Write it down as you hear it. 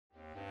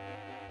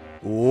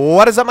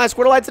What is up, my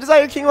Squirtleites? It is I,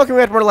 your King. Welcome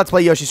back to more Let's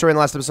Play Yoshi Story. In the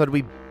last episode,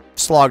 we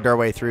slogged our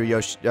way through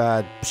Yoshi,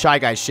 Shy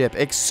Guy's ship.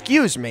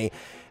 Excuse me.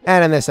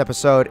 And in this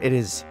episode, it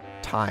is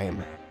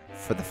time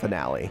for the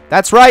finale.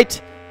 That's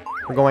right.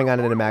 We're going on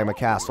into Magma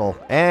Castle,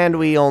 and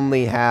we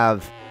only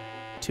have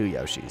 2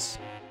 Yoshis.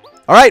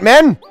 All right,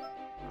 men.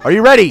 Are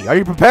you ready? Are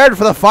you prepared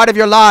for the fight of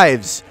your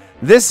lives?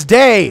 This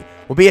day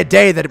will be a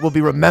day that will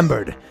be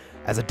remembered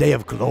as a day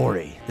of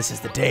glory. This is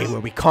the day where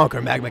we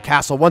conquer Magma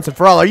Castle once and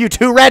for all. Are you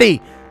 2 ready?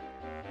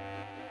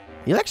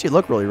 You actually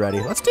look really ready.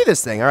 Let's do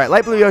this thing. All right,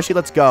 light blue Yoshi,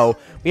 let's go.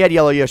 We had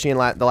yellow Yoshi in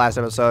the last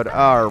episode.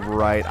 All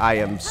right, I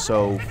am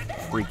so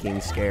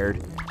freaking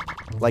scared.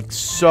 Like,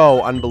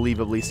 so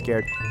unbelievably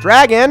scared.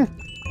 Dragon!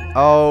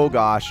 Oh,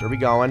 gosh. Are we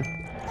going?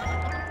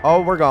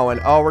 Oh, we're going.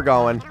 Oh, we're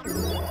going.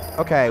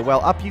 Okay,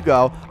 well, up you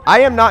go. I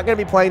am not going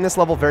to be playing this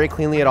level very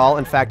cleanly at all.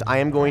 In fact, I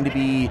am going to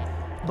be...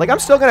 Like, I'm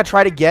still going to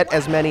try to get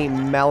as many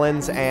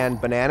melons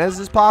and bananas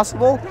as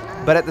possible,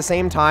 but at the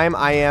same time,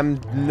 I am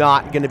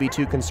not going to be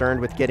too concerned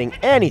with getting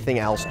anything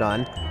else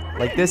done.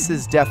 Like, this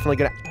is definitely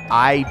going to...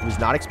 I was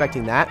not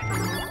expecting that.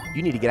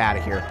 You need to get out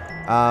of here.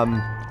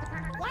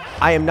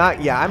 I am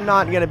not... Yeah, I'm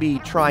not going to be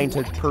trying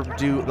to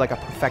do, like, a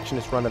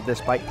perfectionist run of this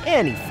by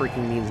any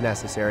freaking means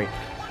necessary.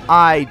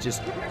 I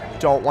just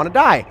don't want to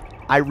die.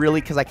 I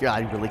really... Because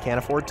I really can't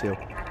afford to.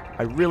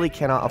 I really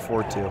cannot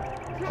afford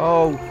to.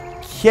 Oh...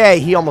 Okay,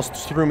 he almost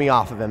threw me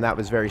off of him. That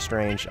was very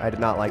strange. I did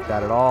not like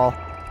that at all.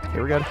 Okay,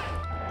 we're good.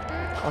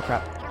 Oh,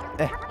 crap.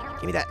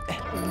 Give me that.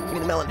 Give me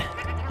the melon.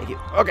 Thank you.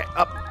 Okay,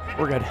 up.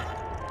 We're good.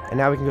 And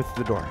now we can go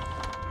through the door.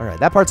 All right,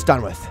 that part's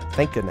done with.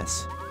 Thank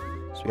goodness.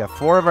 So we got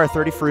 4 of our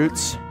 30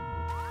 fruits.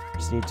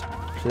 Just need to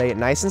play it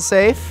nice and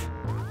safe.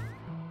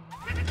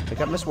 Pick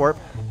up Miss Warp.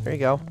 There you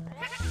go.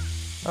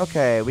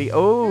 Okay,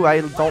 oh,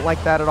 I don't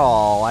like that at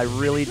all. I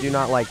really do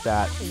not like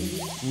that.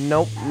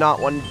 Nope, not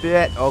one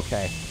bit.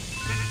 Okay.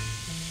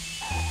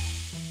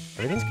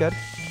 Everything's good.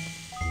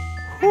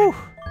 Whew.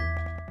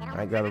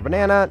 Alright, grab a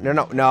banana.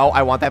 No,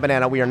 I want that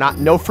banana. We are not...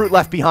 No fruit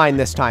left behind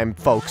this time,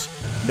 folks.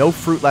 No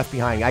fruit left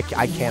behind. I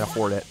can't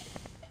afford it.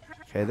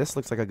 Okay, this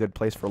looks like a good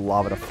place for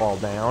lava to fall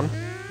down.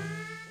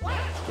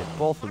 Get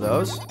both of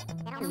those.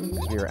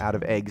 We are out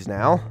of eggs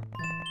now.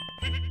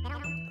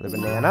 The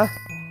banana.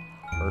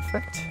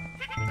 Perfect.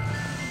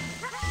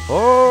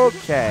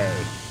 Okay.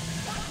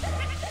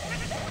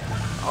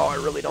 Oh, I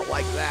really don't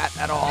like that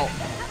at all.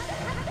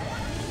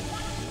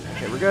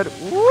 Okay, we're good.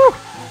 Woo!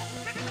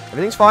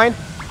 Everything's fine.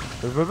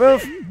 Move, move,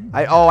 move.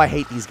 I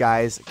hate these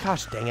guys.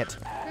 Gosh, dang it.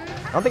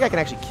 I don't think I can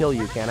actually kill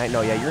you, can I?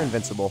 No, yeah, you're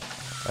invincible.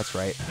 That's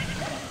right.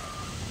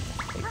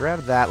 Okay,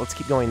 grab that. Let's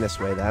keep going this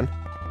way, then.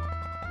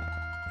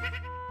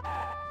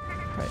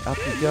 Alright, up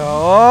we go.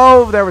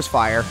 Oh, there was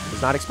fire.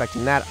 Was not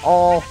expecting that at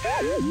all.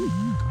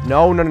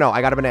 No.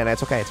 I got a banana.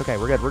 It's okay. It's okay.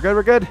 We're good. We're good.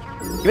 We're good.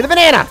 Give me the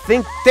banana.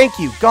 Thank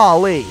you.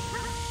 Golly.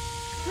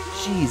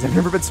 Jeez, I've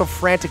never been so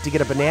frantic to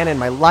get a banana in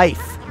my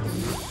life.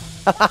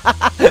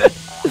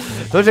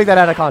 Don't take that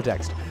out of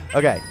context.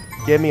 Okay,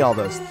 give me all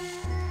those.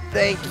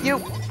 Thank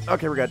you.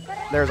 Okay, we're good.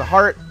 There's a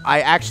heart.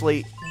 I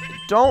actually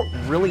don't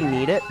really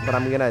need it, but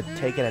I'm gonna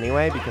take it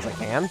anyway because I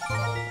can.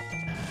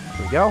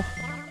 Here we go.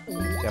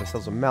 Got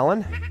ourselves a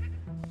melon.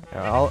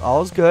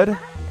 All is good.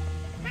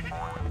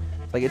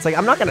 It's like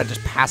I'm not gonna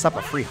just pass up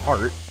a free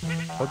heart.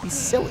 That would be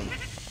silly.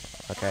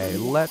 Okay,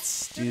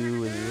 let's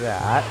do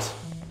that.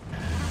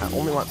 I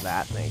only want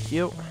that. Thank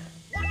you.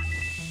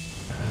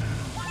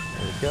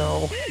 There we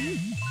go.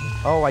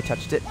 Oh, I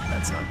touched it.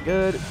 That's not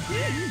good.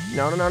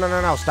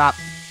 No. Stop.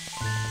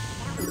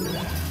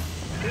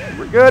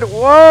 We're good.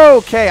 Whoa,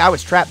 okay. I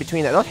was trapped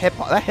between that. That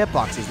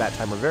hitboxes that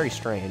time were very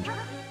strange.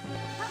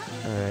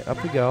 Alright,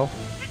 up we go.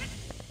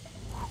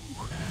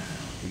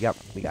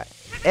 We got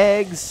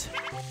eggs.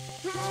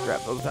 Let's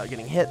grab those without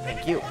getting hit.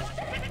 Thank you.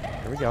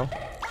 There we go.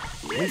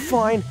 We're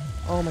fine.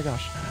 Oh my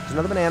gosh. There's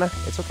another banana.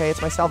 It's okay.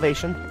 It's my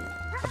salvation.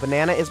 A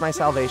banana is my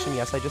salvation.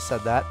 Yes, I just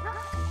said that.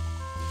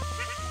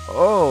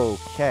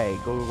 Okay,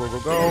 go.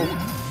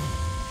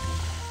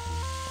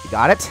 You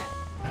got it?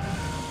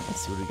 Let's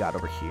see what we got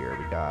over here.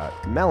 We got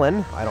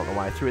melon. I don't know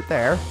why I threw it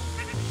there.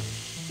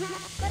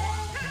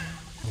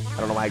 I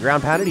don't know why I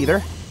ground pounded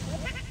either.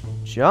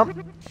 Jump.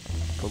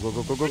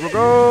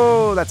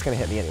 Go. That's gonna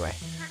hit me anyway.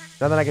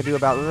 Nothing I can do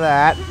about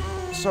that.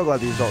 So glad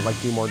these don't,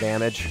 do more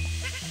damage.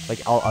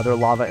 Like all other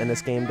lava in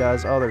this game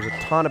does. Oh, there's a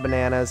ton of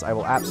bananas. I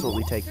will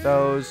absolutely take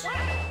those.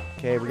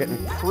 Okay, we're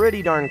getting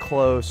pretty darn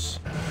close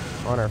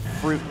on our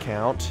fruit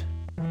count.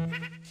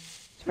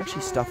 Is there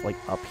actually stuff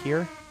up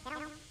here?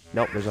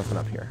 Nope, there's nothing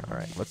up here.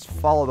 Alright, let's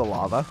follow the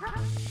lava.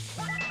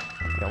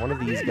 Got one of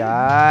these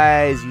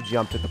guys. You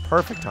jumped at the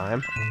perfect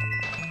time.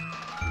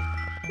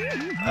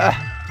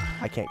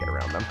 I can't get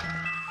around them.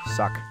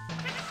 Suck.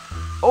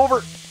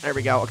 Over! There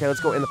we go. Okay, let's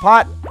go in the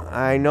pot.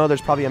 I know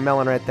there's probably a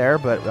melon right there,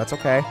 but that's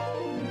okay.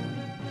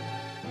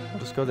 I'll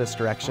just go this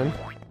direction.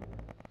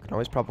 Can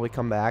always probably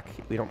come back.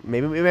 We don't...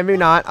 Maybe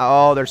not.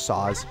 Oh, there's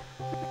saws.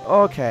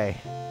 Okay.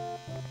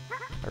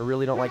 I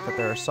really don't like that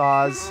there are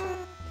saws.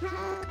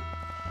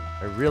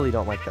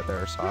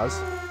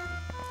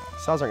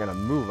 Saws aren't going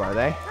to move, are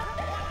they?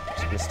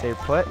 Just gonna stay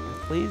put,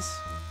 please.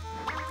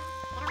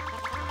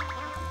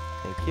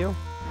 Thank you.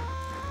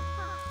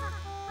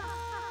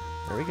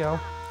 There we go.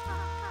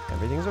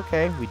 Everything's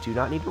okay. We do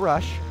not need to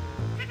rush.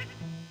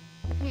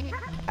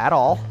 At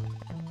all.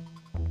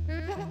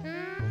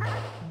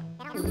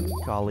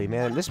 Golly,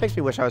 man. This makes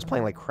me wish I was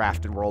playing like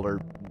Crafted World or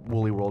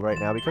Woolly World right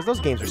now, because those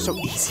games are so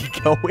easy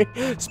going.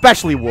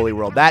 Especially Woolly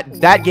World.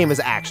 That game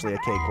is actually a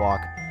cakewalk.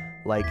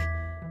 Like,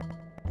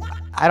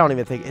 I don't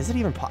even think, is it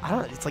even,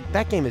 it's like,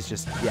 that game is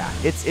just, yeah,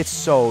 it's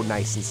so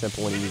nice and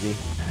simple and easy.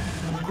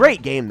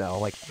 Great game, though.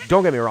 Like,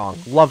 don't get me wrong.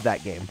 Love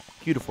that game.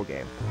 Beautiful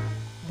game.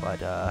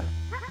 But,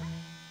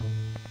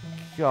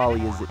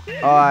 golly, is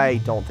it,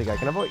 I don't think I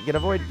can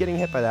avoid getting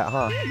hit by that,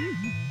 huh?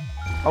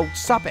 Oh,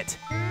 stop it.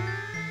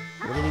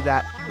 Really need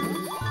that.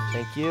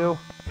 Thank you.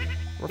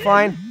 We're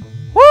fine.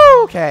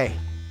 Woo! Okay.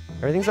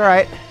 Everything's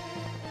alright.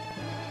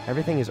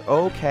 Everything is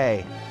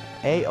okay.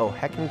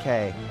 A-O-heckin'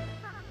 K.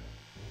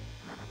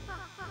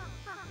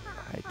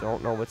 I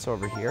don't know what's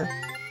over here.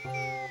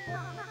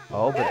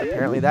 Oh, but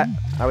apparently that...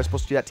 I was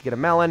supposed to do that to get a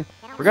melon.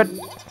 We're good.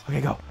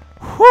 Okay, go.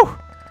 Whew!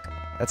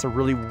 That's a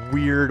really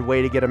weird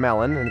way to get a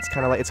melon, and it's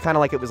kind of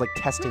like it was like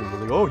testing. It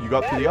was like, oh, you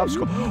got through the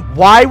obstacle.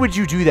 Why would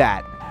you do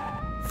that?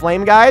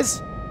 Flame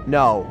guys?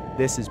 No,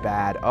 this is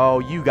bad. Oh,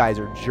 you guys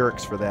are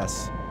jerks for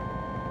this.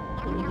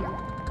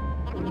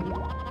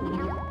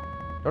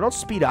 No, don't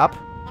speed up.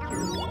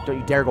 Don't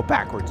you dare go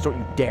backwards. Don't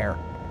you dare.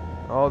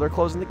 Oh, they're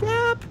closing the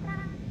gap.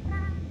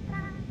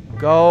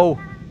 Go.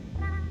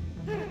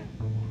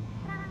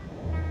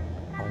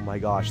 Oh my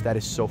gosh, that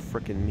is so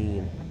freaking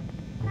mean.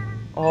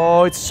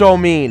 Oh, it's so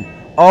mean.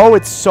 Oh,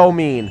 it's so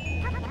mean.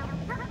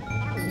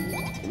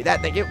 Give me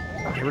that, thank you.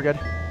 Okay, we're good.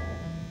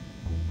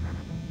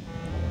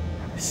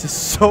 This is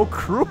so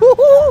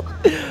cruel.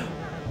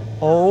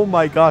 Oh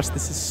my gosh,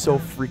 this is so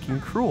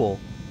freaking cruel.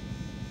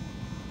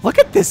 Look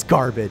at this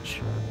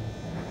garbage.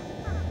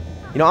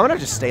 You know, I'm gonna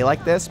just stay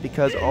like this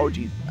because, oh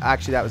geez,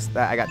 actually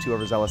I got too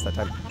overzealous that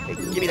time. Hey,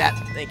 give me that,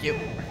 thank you.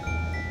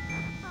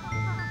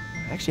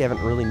 I actually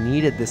haven't really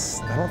needed this.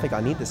 I don't think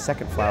I need this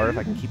second flower if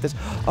I can keep this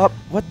up.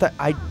 What the?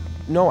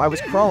 No, I was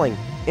crawling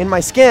in my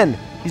skin.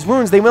 These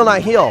wounds, they will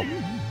not heal.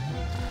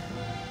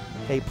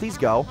 Okay, please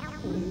go.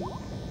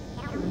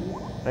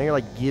 Now you're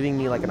like giving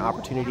me like an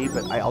opportunity,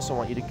 but I also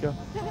want you to go.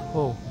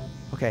 Oh,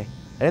 okay.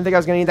 I didn't think I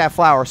was gonna need that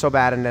flower so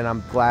bad, and then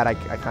I'm glad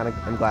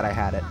I'm glad I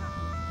had it.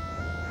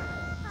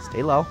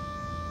 Stay low.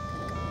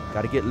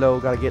 Gotta get low,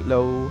 gotta get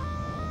low.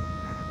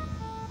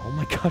 Oh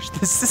my gosh,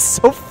 this is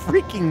so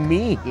freaking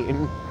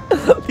mean.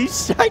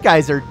 These Shy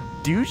Guys are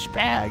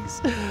douchebags.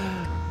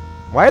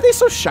 Why are they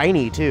so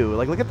shiny, too?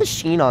 Like, look at the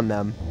sheen on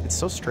them. It's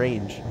so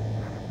strange.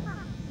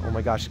 Oh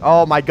my gosh.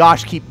 Oh my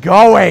gosh, keep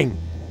going!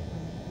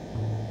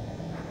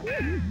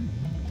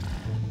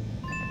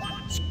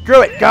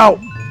 Screw it, go!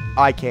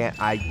 Oh, I can't.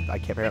 I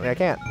can't. Apparently I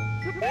can't.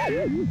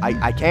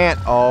 I can't.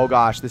 Oh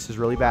gosh, this is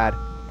really bad.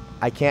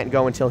 I can't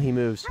go until he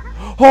moves.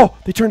 Oh,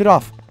 they turned it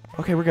off.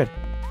 Okay, we're good.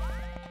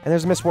 And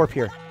there's a Miss Warp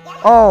here.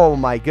 Oh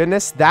my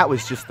goodness, that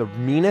was just the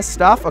meanest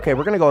stuff. Okay,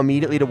 we're gonna go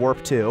immediately to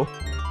Warp 2.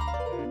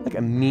 Like,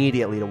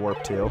 immediately to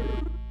Warp 2.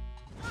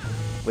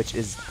 Which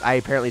is, I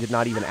apparently did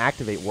not even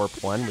activate Warp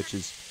 1, which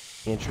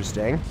is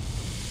interesting.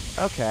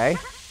 Okay.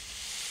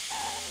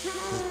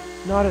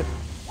 Not at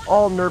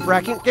all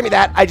nerve-wracking. Give me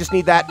that. I just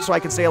need that so I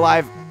can stay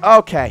alive.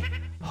 Okay.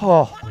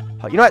 Oh.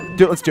 You know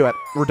what? Let's do it.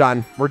 We're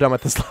done. We're done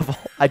with this level.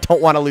 I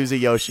don't want to lose a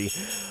Yoshi.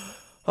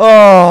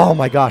 Oh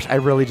my gosh. I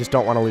really just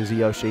don't want to lose a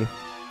Yoshi.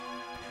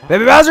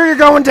 Baby Bowser, you're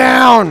going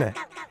down!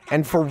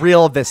 And for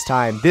real this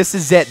time. This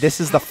is it. This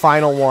is the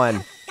final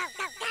one.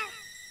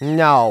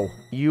 No.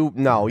 You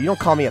don't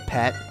call me a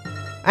pet.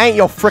 I ain't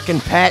your frickin'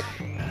 pet.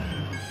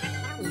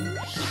 I'm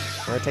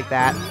gonna take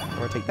that. I'm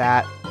gonna take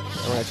that.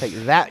 I'm gonna take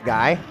that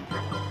guy.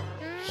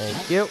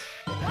 Thank you.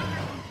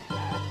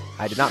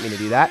 I did not mean to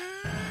do that.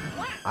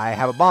 I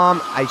have a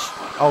bomb.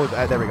 Oh,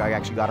 there we go. I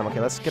actually got him. Okay,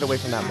 let's get away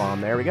from that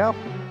bomb. There we go.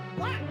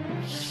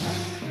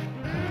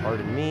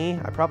 Pardon me.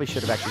 I probably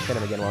should have actually hit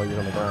him again while he was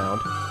on the ground,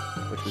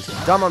 which was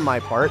dumb on my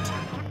part.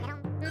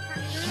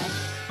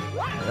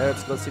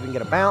 Let's see if we can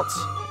get a bounce.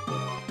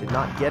 Did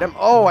not get him.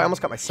 Oh, I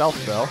almost got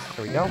myself, though.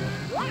 There we go.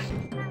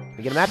 Did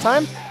we get him that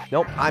time?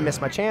 Nope. I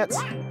missed my chance.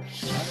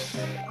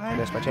 I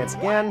missed my chance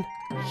again.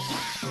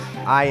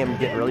 I am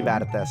getting really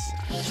bad at this.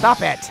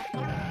 Stop it!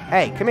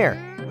 Hey, come here.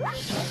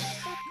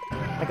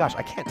 My gosh,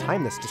 I can't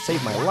time this to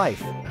save my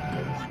life.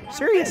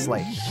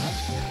 Seriously.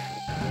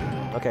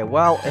 Okay,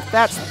 well, if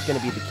that's going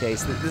to be the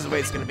case, this is the way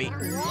it's going to be.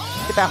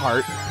 Get that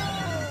heart.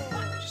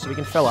 Just so we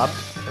can fill up.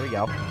 There we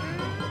go.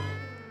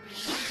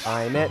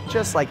 Time it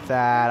just like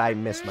that. I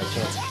missed my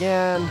chance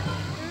again.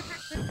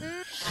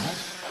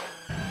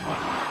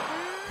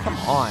 Come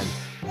on.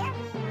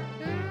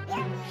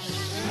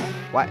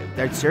 What?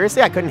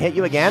 Seriously? I couldn't hit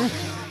you again?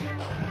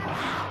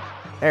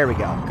 There we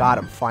go. Got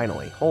him,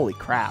 finally. Holy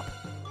crap.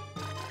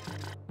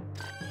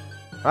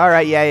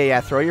 Alright, yeah.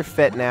 Throw your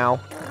fit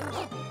now.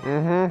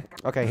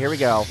 Okay, here we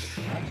go.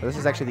 So this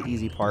is actually the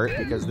easy part,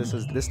 because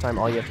this time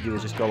all you have to do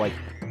is just go like,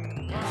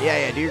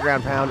 yeah, do your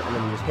ground pound, and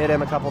then you just hit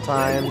him a couple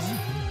times.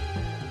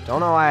 Don't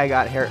know why I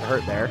got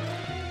hurt there.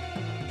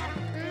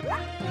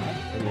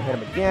 And you hit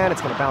him again.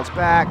 It's going to bounce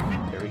back.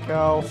 There we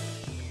go.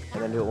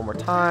 And then do it one more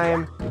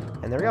time.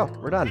 And there we go.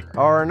 We're done.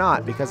 Or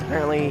not, because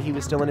apparently he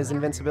was still in his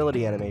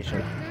invincibility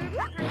animation.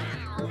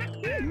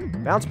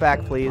 Bounce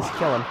back, please.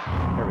 Kill him.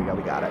 There we go.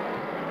 We got it.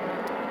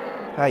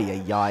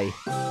 Ay-yi-yi.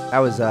 That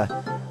was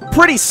a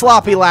pretty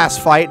sloppy last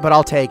fight, but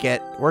I'll take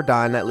it. We're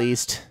done, at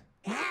least.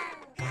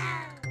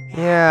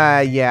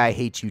 Yeah, I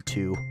hate you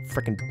too.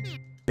 Frickin'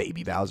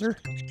 baby Bowser.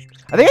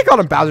 I think I called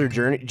him Bowser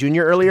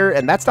Jr. earlier,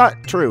 and that's not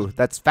true.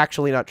 That's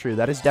factually not true.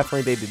 That is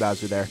definitely baby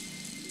Bowser there.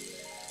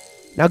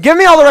 Now give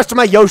me all the rest of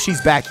my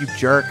Yoshis back, you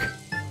jerk.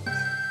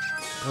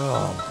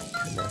 Oh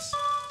my goodness.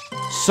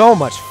 So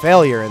much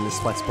failure in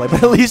this Let's Play,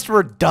 but at least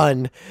we're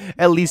done.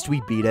 At least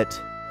we beat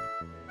it.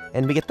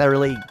 And we get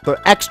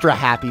the extra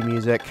happy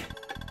music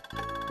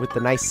with the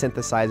nice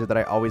synthesizer that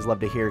I always love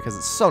to hear because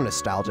it's so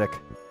nostalgic.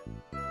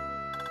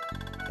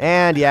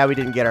 And yeah, we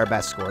didn't get our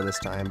best score this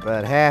time,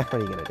 but what are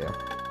you going to do?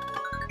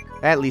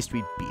 At least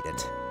we beat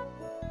it.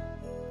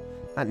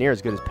 Not near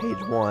as good as page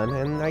 1,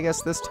 and I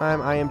guess this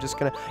time I am just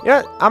going to... You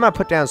know what? I'm going to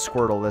put down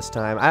Squirtle this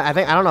time. I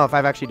don't know if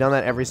I've actually done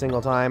that every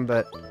single time,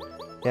 but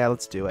yeah,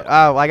 let's do it.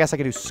 Oh, well, I guess I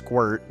could do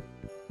Squirt.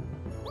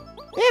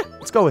 Yeah,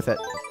 let's go with it.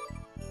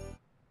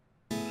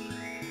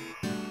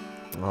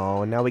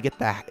 Oh, and now we get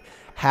that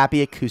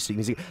happy acoustic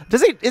music.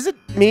 Is it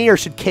me, or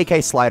should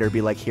KK Slider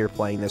be like here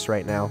playing this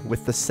right now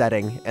with the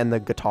setting and the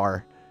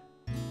guitar?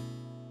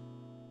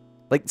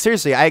 Like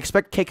seriously, I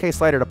expect KK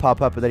Slider to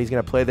pop up and then he's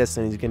gonna play this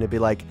and he's gonna be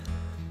like,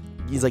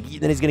 then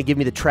he's gonna give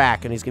me the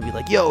track and he's gonna be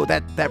like, yo,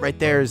 that right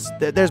there's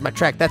my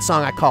track. That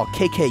song I call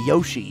KK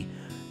Yoshi,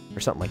 or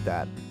something like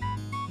that.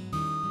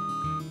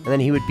 And then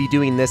he would be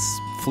doing this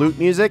flute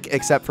music,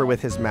 except for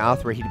with his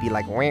mouth, where he'd be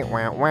like, wow,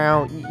 wow,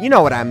 wow. You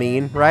know what I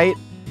mean, right?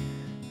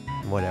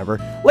 Whatever.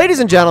 Ladies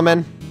and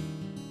gentlemen,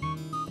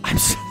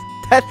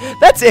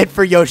 that's it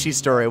for Yoshi's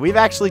Story. We've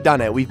actually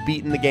done it. We've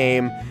beaten the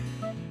game.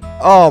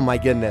 Oh my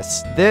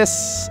goodness.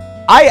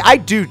 I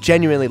do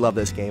genuinely love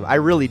this game. I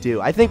really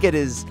do. I think it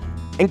is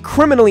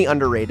criminally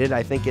underrated.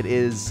 I think it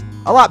is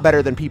a lot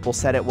better than people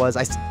said it was.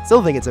 I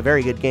still think it's a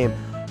very good game.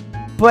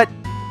 But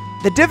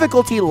the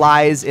difficulty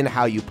lies in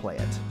how you play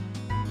it.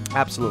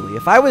 Absolutely.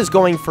 If I was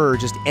going for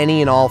just any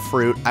and all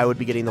fruit, I would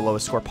be getting the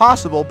lowest score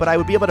possible, but I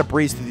would be able to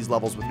breeze through these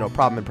levels with no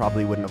problem and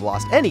probably wouldn't have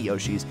lost any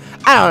Yoshis.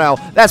 I don't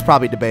know. That's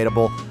probably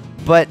debatable.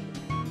 But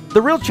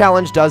the real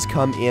challenge does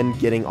come in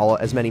getting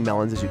as many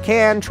melons as you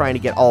can, trying to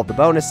get all of the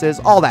bonuses,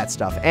 all that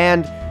stuff.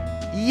 And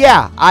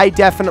yeah, I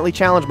definitely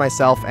challenged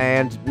myself,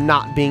 and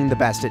not being the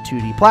best at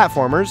 2D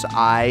platformers,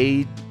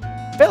 I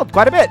failed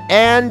quite a bit.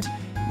 And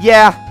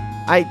yeah,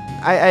 I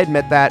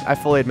admit that. I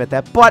fully admit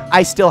that. But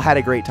I still had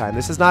a great time.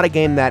 This is not a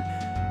game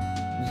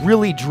that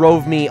really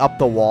drove me up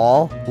the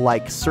wall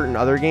like certain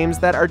other games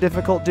that are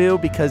difficult do,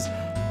 because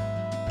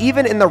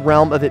even in the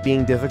realm of it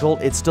being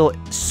difficult, it's still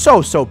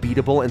so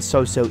beatable and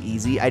so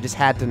easy. I just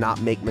had to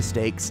not make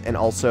mistakes, and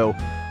also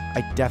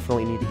I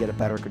definitely need to get a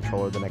better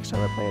controller the next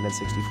time I play an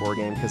N64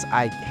 game, because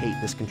I hate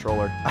this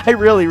controller. I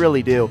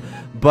really do.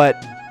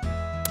 But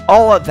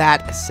all of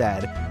that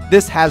said,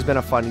 this has been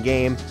a fun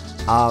game.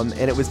 And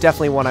it was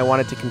definitely one I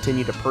wanted to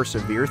continue to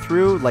persevere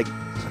through. Like,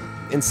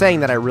 in saying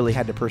that I really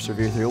had to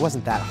persevere through, it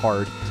wasn't that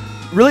hard.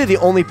 Really, the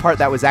only part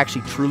that was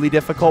actually truly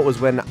difficult was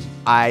when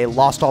I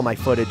lost all my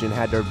footage and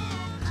had to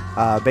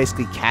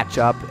basically catch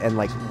up and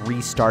like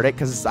restart it,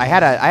 because I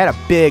had a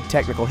big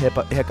technical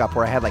hiccup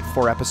where I had like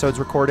 4 episodes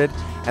recorded,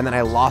 and then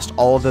I lost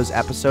all of those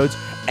episodes,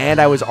 and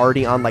I was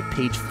already on like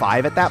page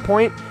 5 at that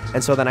point.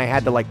 And so then I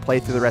had to like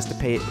play through the rest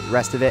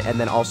of it and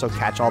then also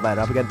catch all that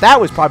up again. That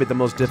was probably the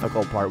most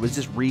difficult part, was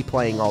just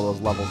replaying all those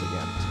levels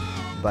again.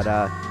 But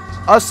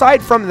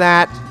aside from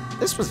that,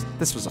 this was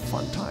a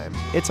fun time.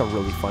 It's a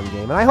really fun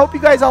game, and I hope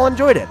you guys all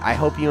enjoyed it. I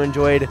hope you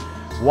enjoyed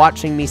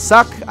watching me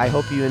suck. I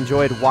hope you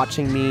enjoyed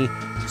watching me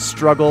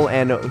struggle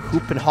and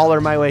hoop and holler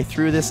my way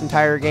through this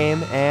entire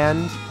game.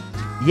 And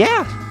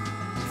yeah,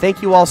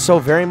 thank you all so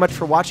very much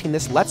for watching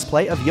this Let's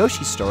Play of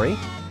Yoshi's Story.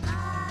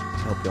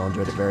 I hope you all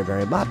enjoyed it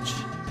very much.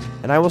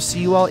 And I will see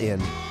you all in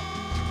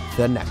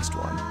the next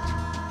one.